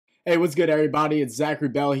Hey, what's good, everybody? It's Zachary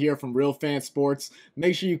Bell here from RealFansSports.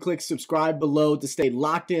 Make sure you click subscribe below to stay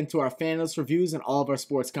locked into our fan list reviews and all of our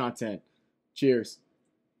sports content. Cheers.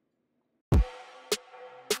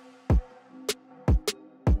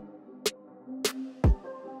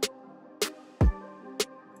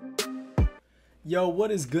 Yo,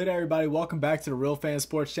 what is good, everybody? Welcome back to the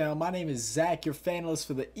RealFansSports channel. My name is Zach, your fan analyst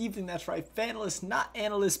for the evening. That's right, fan analyst, not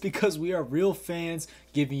analyst, because we are real fans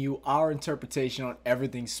giving you our interpretation on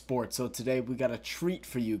everything sports. So today we got a treat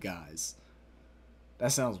for you guys.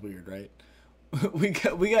 That sounds weird, right? we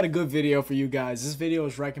got a good video for you guys. This video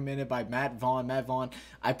was recommended by Matt Vaughn. Matt Vaughn,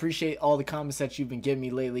 I appreciate all the comments that you've been giving me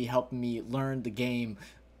lately, helping me learn the game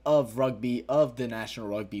of rugby, of the National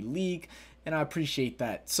Rugby League, and I appreciate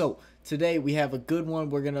that. So today we have a good one.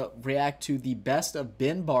 We're going to react to the best of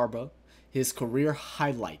Ben Barba, his career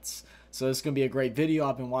highlights. So it's going to be a great video.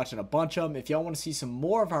 I've been watching a bunch of them. If y'all want to see some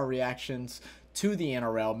more of our reactions to the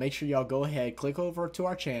NRL, make sure y'all go ahead, click over to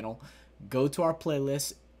our channel, go to our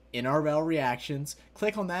playlist, NRL Reactions,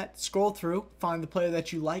 click on that, scroll through, find the player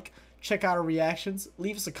that you like, check out our reactions,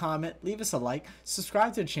 leave us a comment, leave us a like,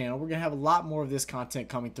 subscribe to the channel. We're going to have a lot more of this content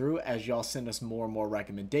coming through as y'all send us more and more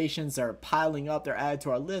recommendations. They're piling up. They're added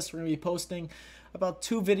to our list. We're going to be posting about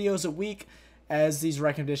 2 videos a week as these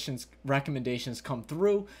recommendations come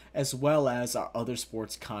through, as well as our other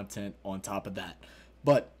sports content on top of that.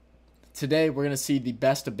 But today we're going to see the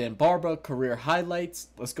best of Ben Barba, career highlights.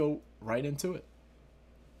 Let's go right into it.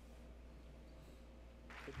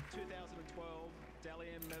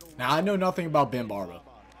 Now, I know nothing about Ben Barba,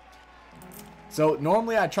 so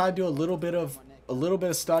normally I try to do a little bit of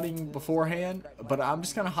studying beforehand, but I'm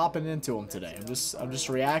just kind of hopping into him today. I'm just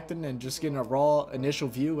reacting and just getting a raw initial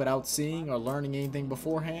view without seeing or learning anything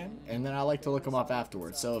beforehand, and then I like to look them up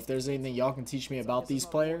afterwards. So if there's anything y'all can teach me about these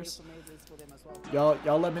players,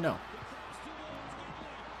 y'all let me know.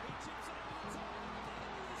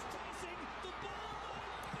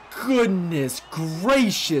 Goodness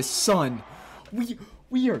gracious, son.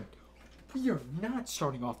 We are not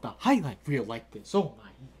starting off the highlight reel like this. Oh my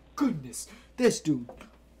goodness. This dude.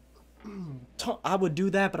 I would do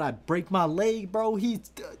that, but I'd break my leg, bro.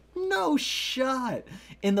 He's no shot.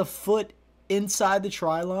 And the foot inside the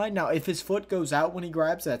try line. Now, if his foot goes out when he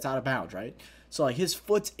grabs, that's out of bounds, right? So, like, his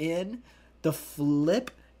foot's in, the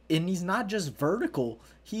flip, and he's not just vertical.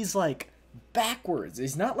 He's, like, backwards.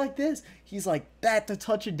 He's not like this. He's like that to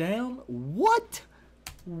touch it down. What?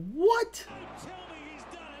 What?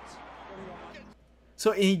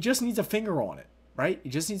 So he just needs a finger on it, right? He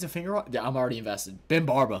just needs a finger on it. Yeah, I'm already invested. Ben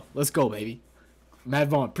Barba, let's go, baby. Matt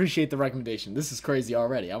Vaughn, appreciate the recommendation. This is crazy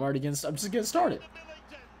already. I'm just getting started.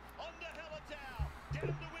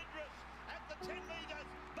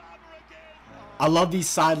 I love these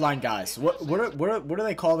sideline guys. What do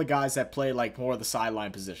they call the guys that play like more of the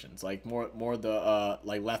sideline positions, like more the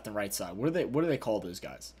like left and right side? What do they call those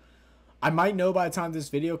guys? I might know by the time this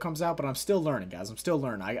video comes out, but I'm still learning, guys. I'm still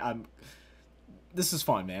learning. This is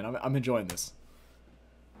fun, man. I'm enjoying this.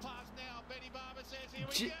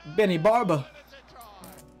 Benny Barba,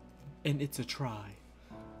 and it's a try.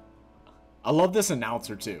 I love this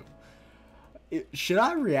announcer too. Should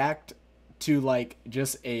I react to like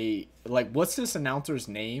just what's this announcer's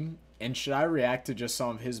name, and should I react to just some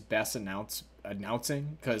of his best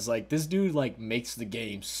announcing? Because like this dude like makes the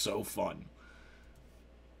game so fun.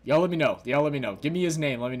 Y'all let me know. Give me his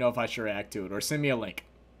name. Let me know if I should react to it, or send me a link.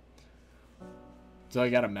 So I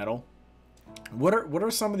got a medal. What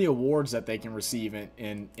are some of the awards that they can receive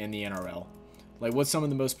in the NRL? Like, what's some of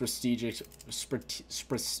the most prestigious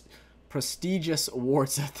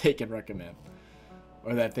awards that they can recommend,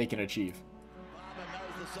 or that they can achieve?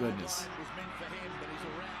 Goodness.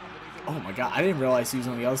 Oh my God, I didn't realize he was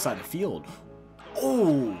on the other side of the field.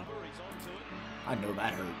 Oh, I know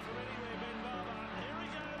that hurt.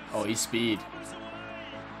 Oh, he's speed.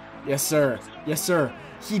 Yes, sir. Yes, sir.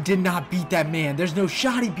 He did not beat that man. There's no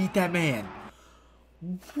shot he beat that man.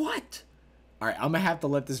 What? All right, I'm going to have to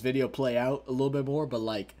let this video play out a little bit more, but,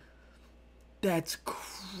 like, that's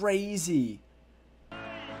crazy.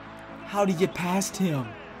 How'd he get past him?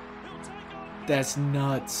 That's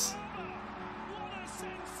nuts.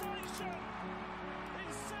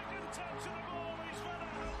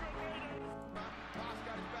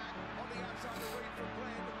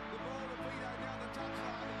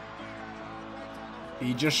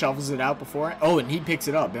 He just shovels it out before. Oh, and he picks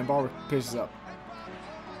it up. Ben Barba picks it up.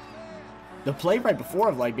 The play right before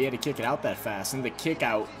of like being able to kick it out that fast, and the kick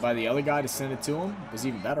out by the other guy to send it to him was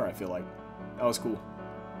even better. I feel like that was cool.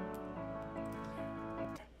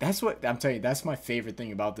 That's what I'm telling you. That's my favorite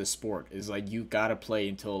thing about this sport is like you gotta play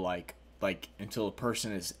until like until a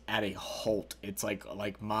person is at a halt. It's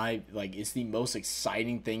it's the most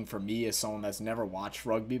exciting thing for me as someone that's never watched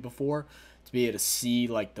rugby before, to be able to see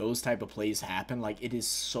like those type of plays happen. Like, it is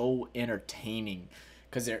so entertaining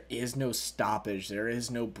because there is no stoppage, there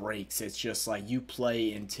is no breaks. It's just like you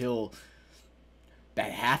play until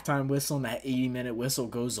that halftime whistle and that 80-minute whistle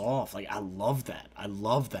goes off. Like, I love that. I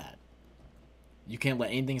love that. You can't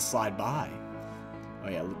let anything slide by. Oh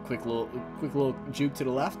yeah, quick little juke to the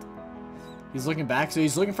left. He's looking back, so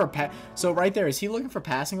he's looking for so right there, is he looking for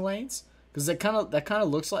passing lanes? Because that kind of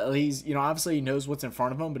looks like he's, you know, obviously he knows what's in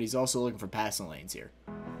front of him, but he's also looking for passing lanes here.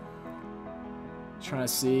 Trying to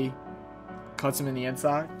see, cuts him in the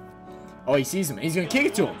inside. Oh, he sees him. He's gonna kick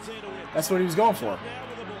it to him. That's what he was going for.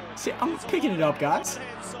 See, I'm picking it up, guys.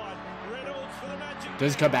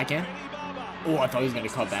 Does he cut back in? Oh, I thought he was gonna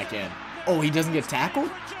cut back in. Oh, he doesn't get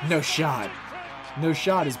tackled? No shot. No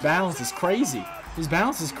shot. His balance is crazy. His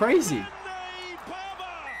balance is crazy.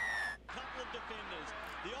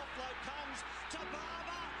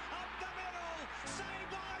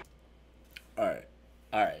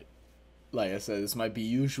 Alright. Like I said, this might be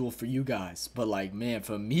usual for you guys, but like, man,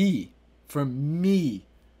 for me,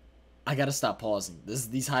 I gotta stop pausing.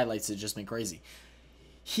 These highlights have just been crazy.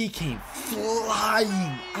 He came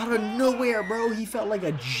flying out of nowhere, bro. He felt like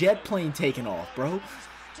a jet plane taking off, bro.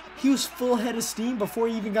 He was full head of steam before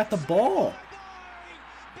he even got the ball.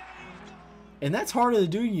 And that's harder to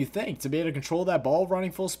do than you think, to be able to control that ball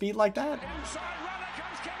running full speed like that.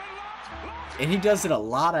 And he does it a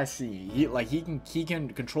lot, I see. He can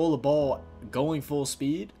control the ball going full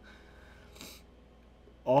speed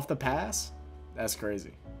off the pass. That's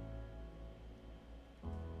crazy.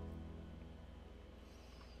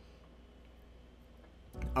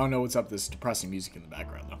 I don't know what's up with this depressing music in the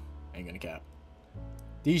background, though. Ain't gonna cap.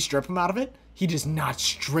 Did he strip him out of it? He does not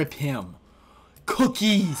strip him.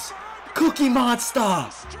 Cookies! Cookie Monster!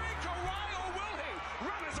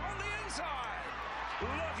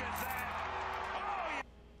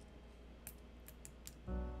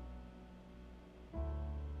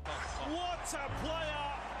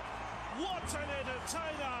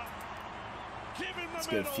 That's a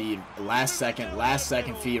good feed. Last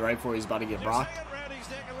second feed right before he's about to get blocked.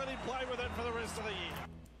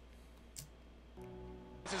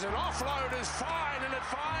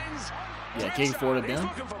 Yeah, kicking forward again.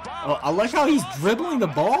 Oh, I like how he's dribbling the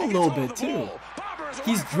ball a little bit too.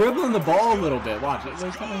 He's dribbling the ball a little bit. Watch it.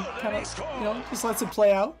 Like, kind of, you know, just lets it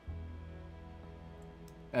play out.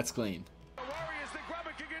 That's clean.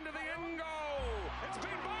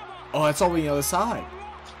 Oh, that's all the other side.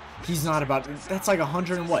 He's not about. That's like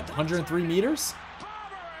 100 and what? 103 meters.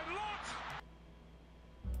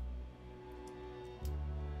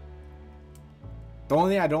 The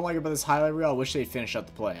only thing I don't like about this highlight reel, I wish they'd finish up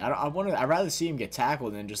the play. I'd rather see him get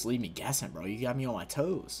tackled than just leave me guessing, bro. You got me on my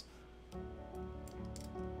toes.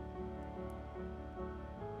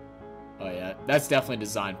 Oh yeah, that's definitely a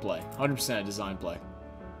design play. 100% a design play.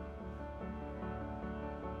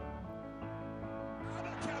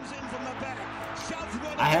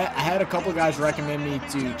 I had a couple guys recommend me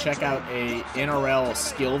to check out a NRL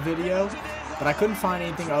skill video, but I couldn't find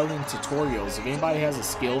anything other than tutorials. If anybody has a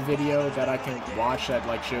skill video that I can watch that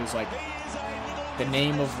like shows like the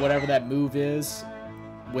name of whatever that move is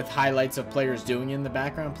with highlights of players doing it in the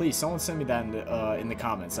background, please someone send me that in the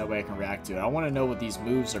comments. That way I can react to it. I want to know what these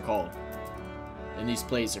moves are called and these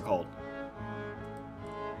plays are called.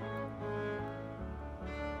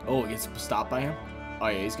 Oh, he gets stopped by him. Oh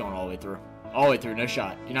yeah, he's going all the way through. All the way through, no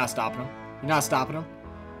shot. You're not stopping him. You're not stopping him.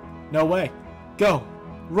 No way. Go.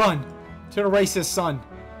 Run. To the racist son.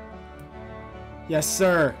 Yes,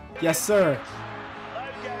 sir. Yes, sir. Low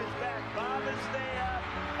goes back. Barba's there.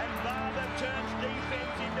 And Barba turns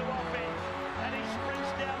defense into offense. And he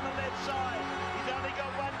sprints down the left side. He's only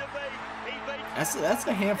got one to beat. He beats. That's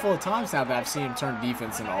a handful of times now that I've seen him turn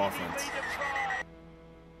defense into offense.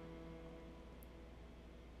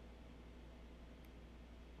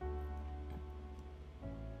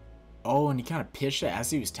 Oh, and he kind of pitched it as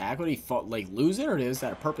he was tackled. He fought like lose it, or is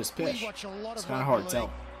that a purpose pitch? It's kind of hard to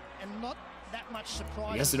tell. And not that much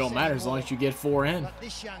surprise. I guess it don't matter as long as you get 4 in. But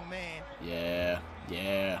this young man, yeah.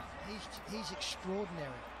 he's extraordinary.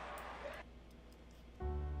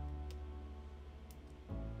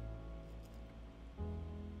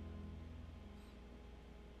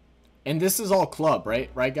 And this is all club, right?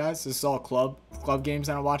 Right, guys? This is all club games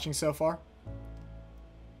that I'm watching so far.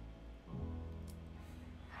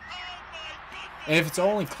 And if it's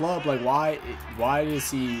only club, like why does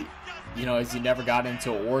he, you know, has he never got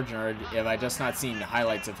into Origin, or have I just not seen the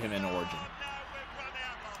highlights of him in Origin?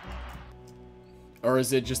 Or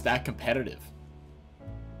is it just that competitive?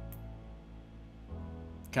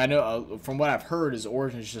 Kind of, from what I've heard, his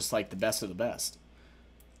origin is just like the best of the best.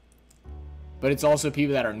 But it's also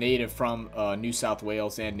people that are native from New South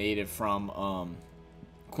Wales and native from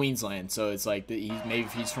Queensland. So it's like maybe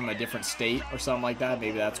if he's from a different state or something like that,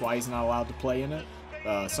 maybe that's why he's not allowed to play in it.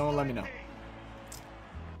 Someone let me know.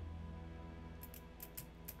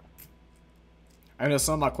 I know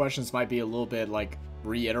some of my questions might be a little bit like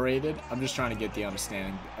reiterated. I'm just trying to get the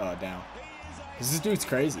understanding down. Because this dude's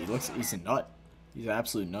crazy. He's a nut. He's an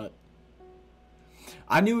absolute nut.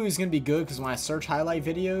 I knew he was going to be good because when I search highlight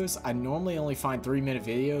videos, I normally only find 3-minute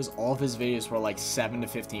videos. All of his videos were like 7 to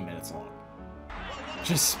 15 minutes long.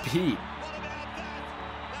 Just speed.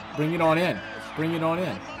 Bring it on in. Bring it on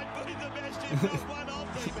in.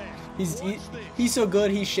 He's so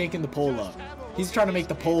good, he's shaking the pole up. He's trying to make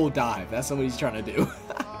the pole dive. That's what he's trying to do.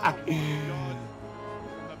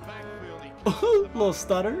 Little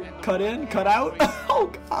stutter. Cut in, cut out.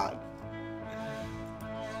 Oh, God.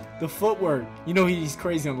 The footwork. You know he's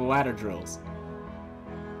crazy on the ladder drills.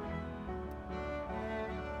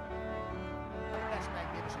 That's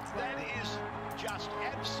magnificent. That is just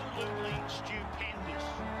absolutely stupendous.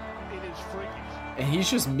 It is freakish. And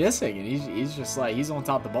he's just missing, and he's just like, he's on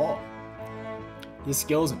top of the ball. His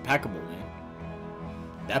skill is impeccable, man.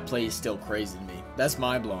 That play is still crazy to me. That's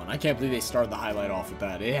mind-blowing. I can't believe they started the highlight off with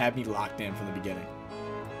that. It had me locked in from the beginning.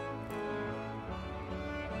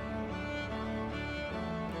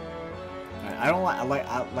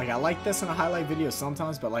 I like this in a highlight video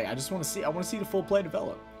sometimes, but like I want to see the full play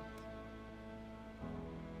develop.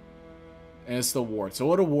 And it's the award. So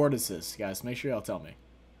what award is this, guys? Make sure y'all tell me.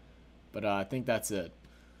 But I think that's it.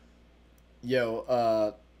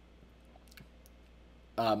 Yo,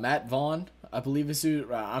 Matt Vaughn, I believe is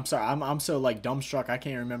who. I'm sorry, I'm so like dumbstruck. I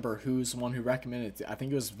can't remember who's the one who recommended it. I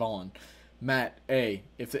think it was Vaughn. Matt, hey,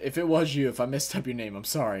 if it was you, if I messed up your name, I'm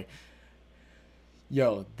sorry.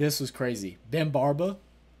 Yo, this was crazy. Ben Barba,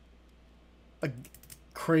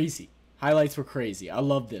 crazy. Highlights were crazy. I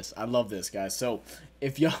love this. I love this, guys. So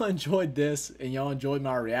if y'all enjoyed this and y'all enjoyed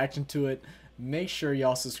my reaction to it, make sure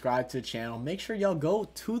y'all subscribe to the channel. Make sure y'all go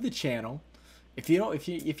to the channel. If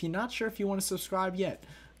you're not sure if you want to subscribe yet,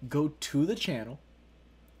 go to the channel,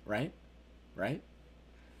 right?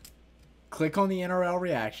 Click on the NRL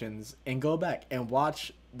reactions and go back and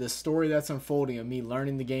watch the story that's unfolding of me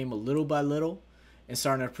learning the game a little by little and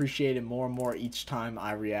starting to appreciate it more and more each time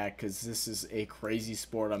I react, because this is a crazy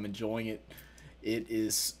sport. I'm enjoying it. It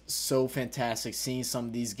is so fantastic seeing some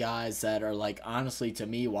of these guys that are like, honestly, to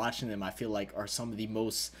me, watching them, I feel like are some of the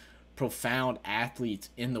most profound athletes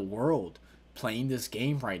in the world playing this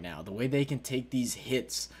game right now. The way they can take these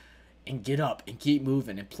hits and get up and keep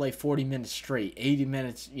moving and play 40 minutes straight, 80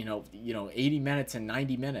 minutes, 80 minutes and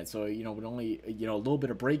 90 minutes, or with only a little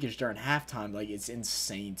bit of breakage during halftime. Like, it's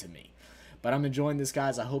insane to me. But I'm enjoying this,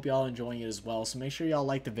 guys. I hope y'all enjoying it as well. So make sure y'all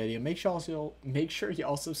like the video. Make sure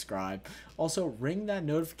y'all subscribe. Also, ring that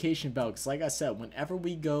notification bell, because like I said, whenever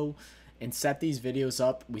we go and set these videos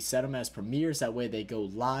up, we set them as premieres. That way they go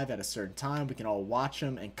live at a certain time. We can all watch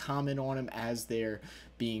them and comment on them as they're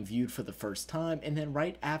being viewed for the first time. And then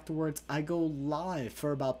right afterwards, I go live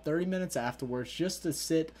for about 30 minutes afterwards, just to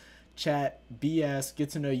sit, chat, BS, get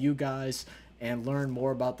to know you guys, and learn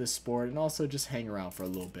more about this sport, and also just hang around for a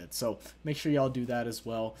little bit. So make sure y'all do that as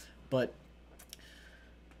well. But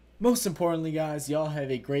most importantly, guys, y'all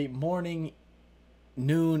have a great morning,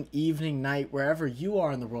 noon, evening, night, wherever you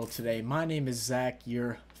are in the world today. My name is Zach,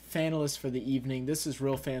 your fanalist for the evening. This is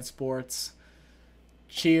RealFansSports.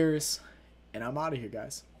 Cheers, and I'm out of here,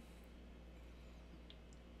 guys.